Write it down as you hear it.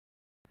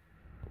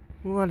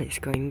What is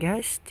going,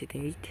 guys?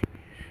 Today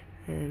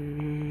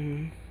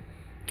we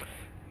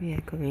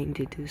are going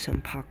to do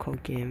some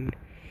parkour game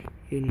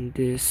in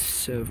this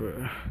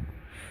server,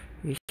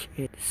 which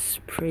is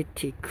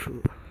pretty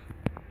cool.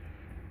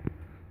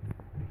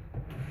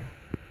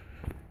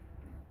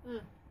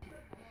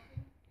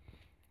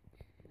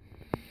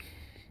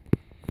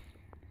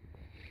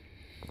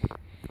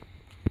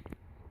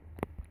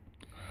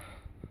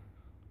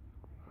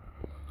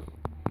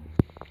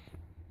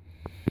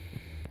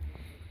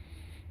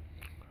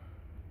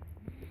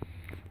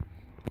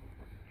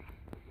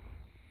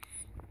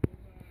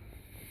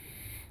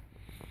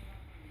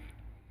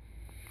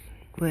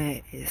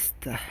 Where is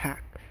the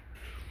hack?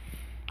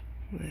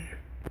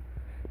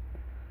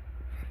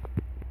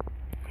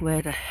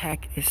 Where the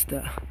heck is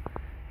the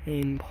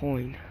aim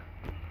point?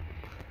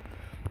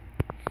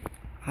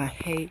 I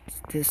hate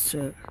this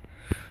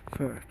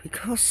server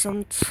because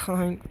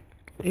sometimes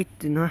it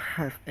do not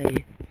have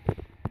a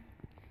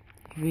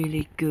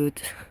really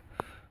good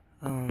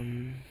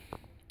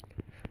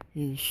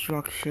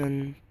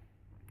instruction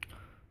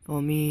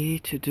for me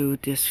to do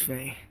this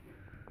way.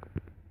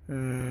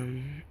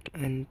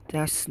 And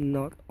that's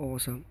not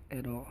awesome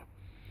at all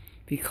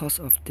because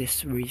of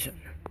this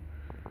reason.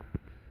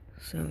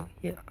 So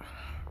yeah.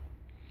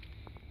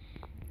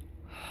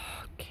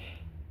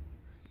 Okay.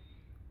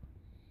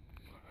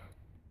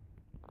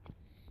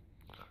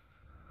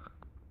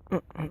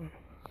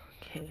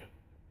 Okay.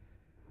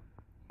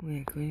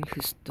 We're going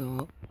to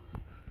stop.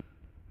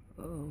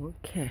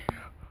 Okay.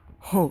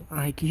 Oh,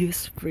 I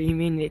used 3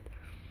 minutes.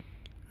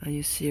 Are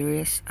you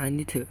serious? I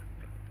need to.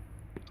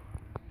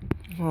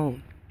 Oh,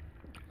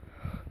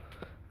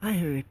 I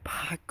am a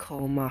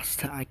parkour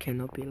master. I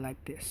cannot be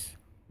like this.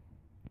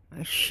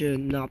 I should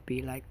not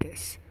be like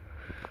this.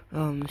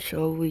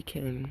 So we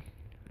can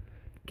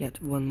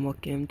get one more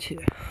game to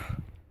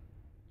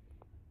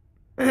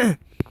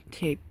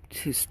tape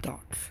to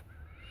start.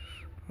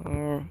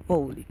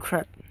 Holy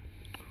crap!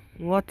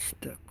 What's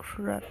the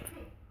crap?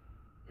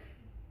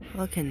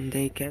 How can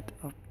they get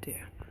up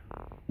there?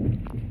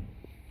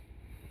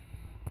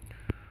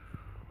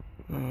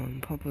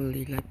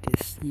 Probably like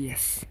this.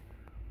 Yes.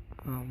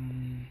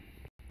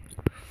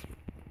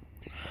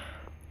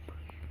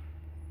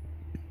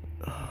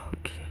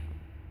 Okay.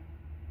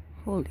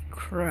 Holy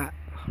crap.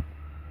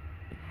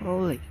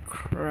 Holy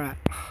crap.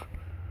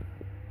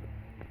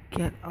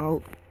 Get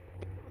out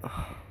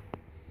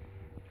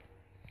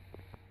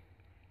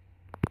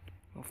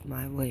of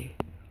my way.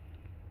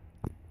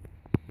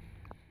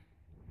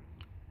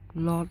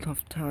 Lot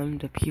of time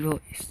the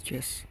people is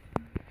just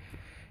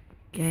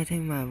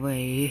getting my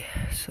way,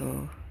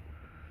 so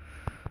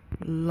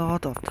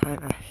lot of time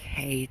I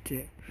hate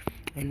it.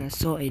 And I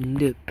saw a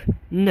noob.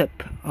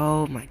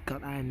 Oh my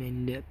god, I'm a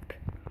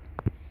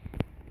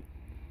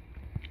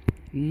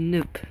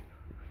noob.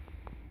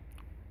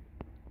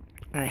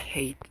 I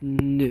hate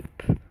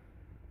noob.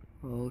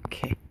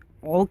 Okay.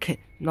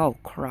 No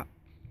crap.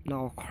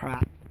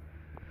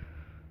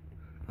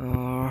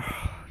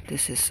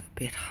 This is a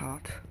bit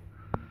hard.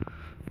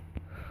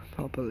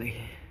 Probably.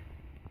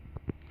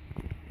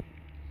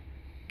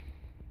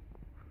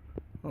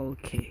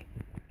 Okay.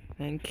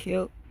 Thank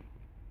you.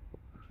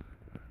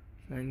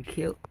 Okay.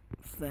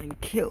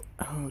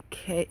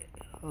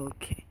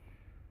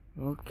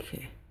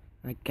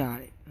 I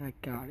got it.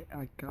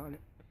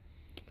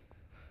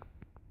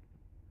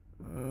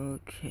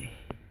 Okay.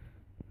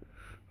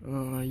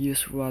 I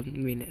used 1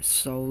 minute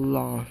so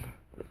long.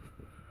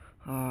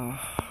 I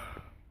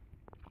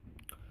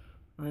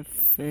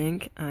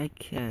think I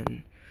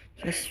can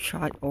just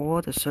try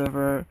all the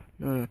server,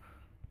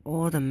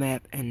 all the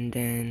map, and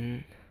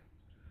then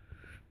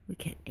we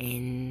can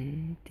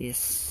end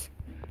this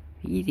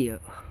video.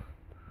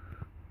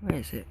 Where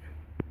is it?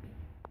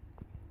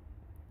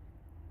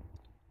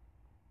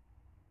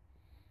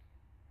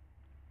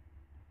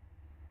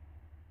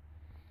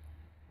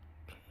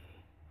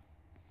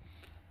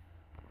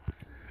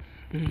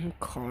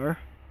 Car.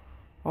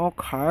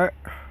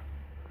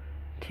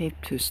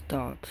 Tape to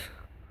start.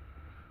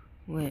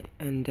 Wait,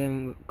 and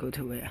then we'll go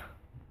to where?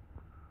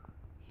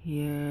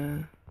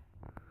 Here.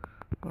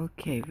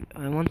 Okay,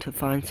 I want to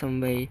find some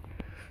way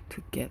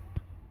to get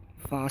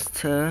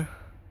faster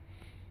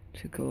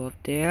to go up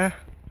there.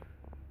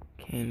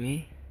 Can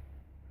we?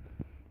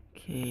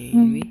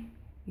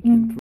 We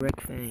can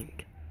break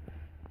thing.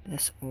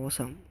 That's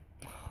awesome.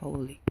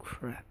 Holy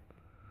crap.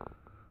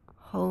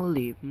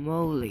 Holy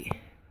moly.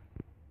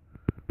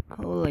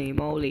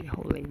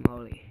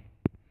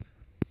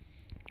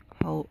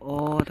 Oh,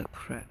 all the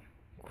crap.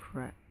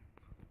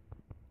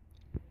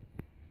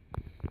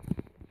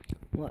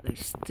 What a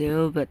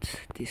stupid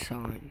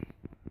design.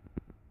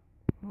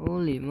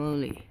 Holy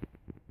moly.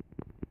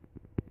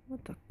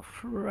 What the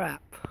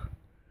crap.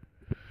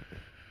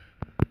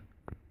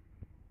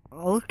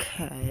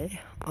 Okay,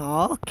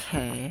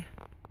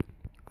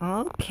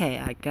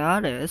 I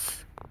got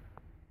this.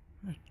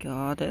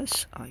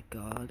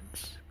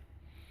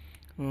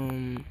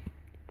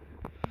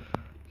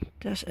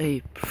 That's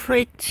a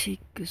pretty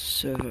good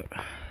server.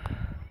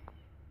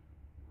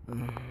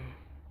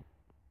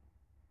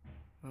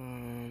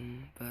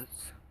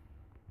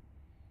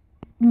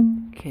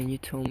 Can you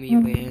tell me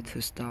where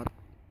to start?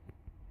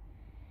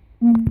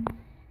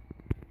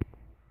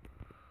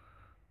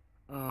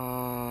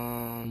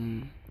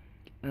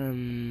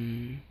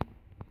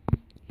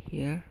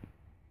 Here?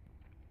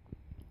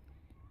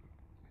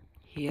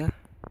 Here?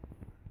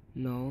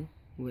 No,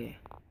 where?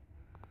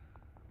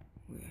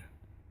 Where?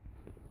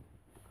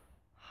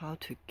 How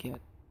to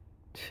get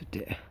to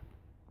there?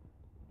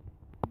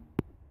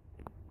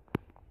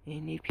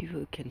 Any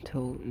people can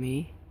tell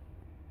me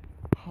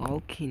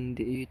how can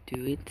you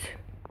do it?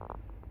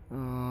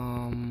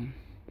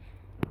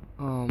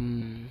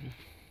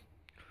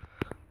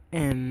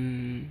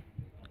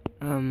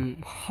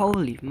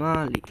 Holy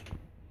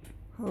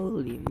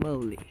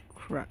moly,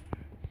 crap.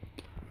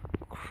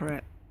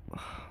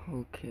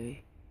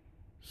 Okay,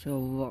 so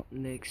what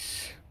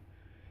next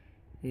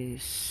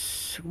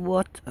is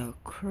what a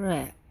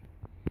crap.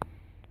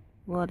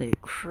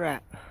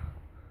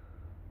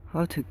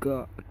 How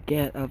to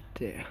get up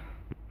there?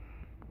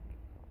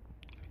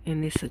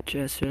 Any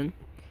suggestion?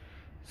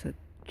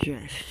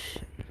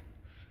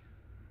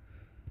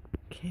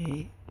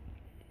 Okay,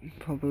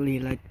 probably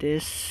like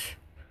this.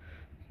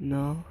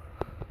 No,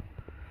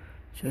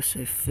 just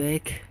a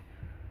fake.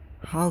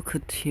 How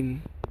could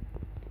him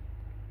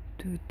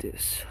do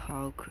this?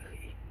 How could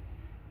he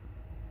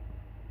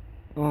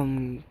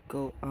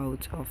go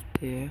out of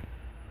there?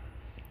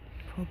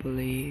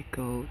 Probably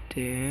go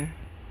there.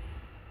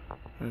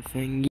 I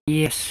think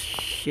yes.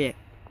 Shit.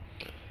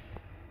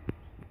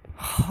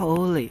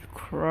 Holy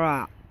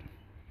crap.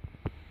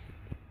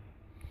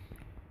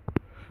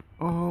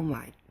 Oh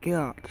my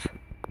god.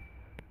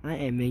 I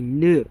am a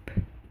noob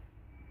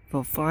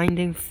for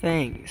finding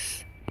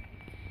things.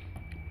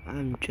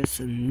 I'm just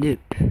a noob.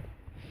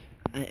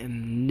 I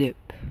am noob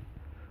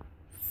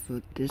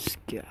for this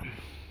game.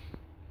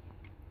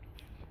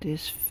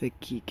 This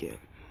freaky game.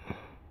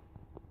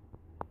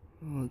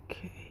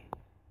 Okay.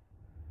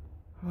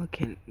 How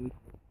can we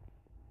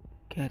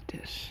get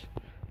this?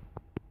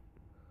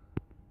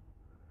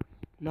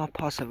 Not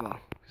possible.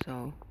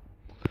 So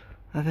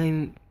I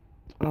think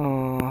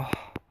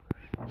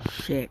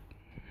shit.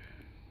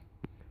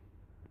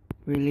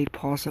 Really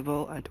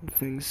possible? I don't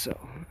think so.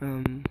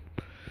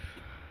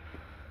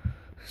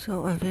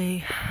 So I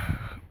think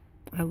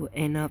I will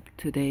end up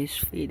today's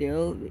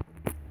video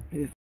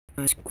with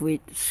my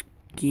squid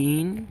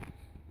skin.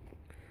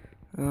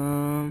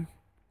 Thank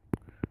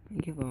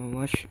you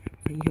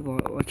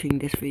for watching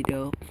this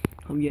video.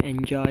 Hope you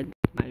enjoyed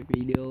my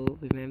video.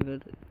 Remember,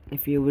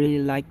 if you really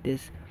like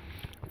this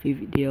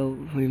video,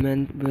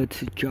 remember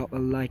to drop a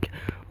like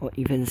or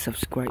even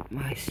subscribe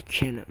my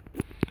channel.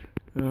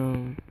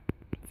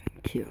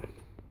 Thank you.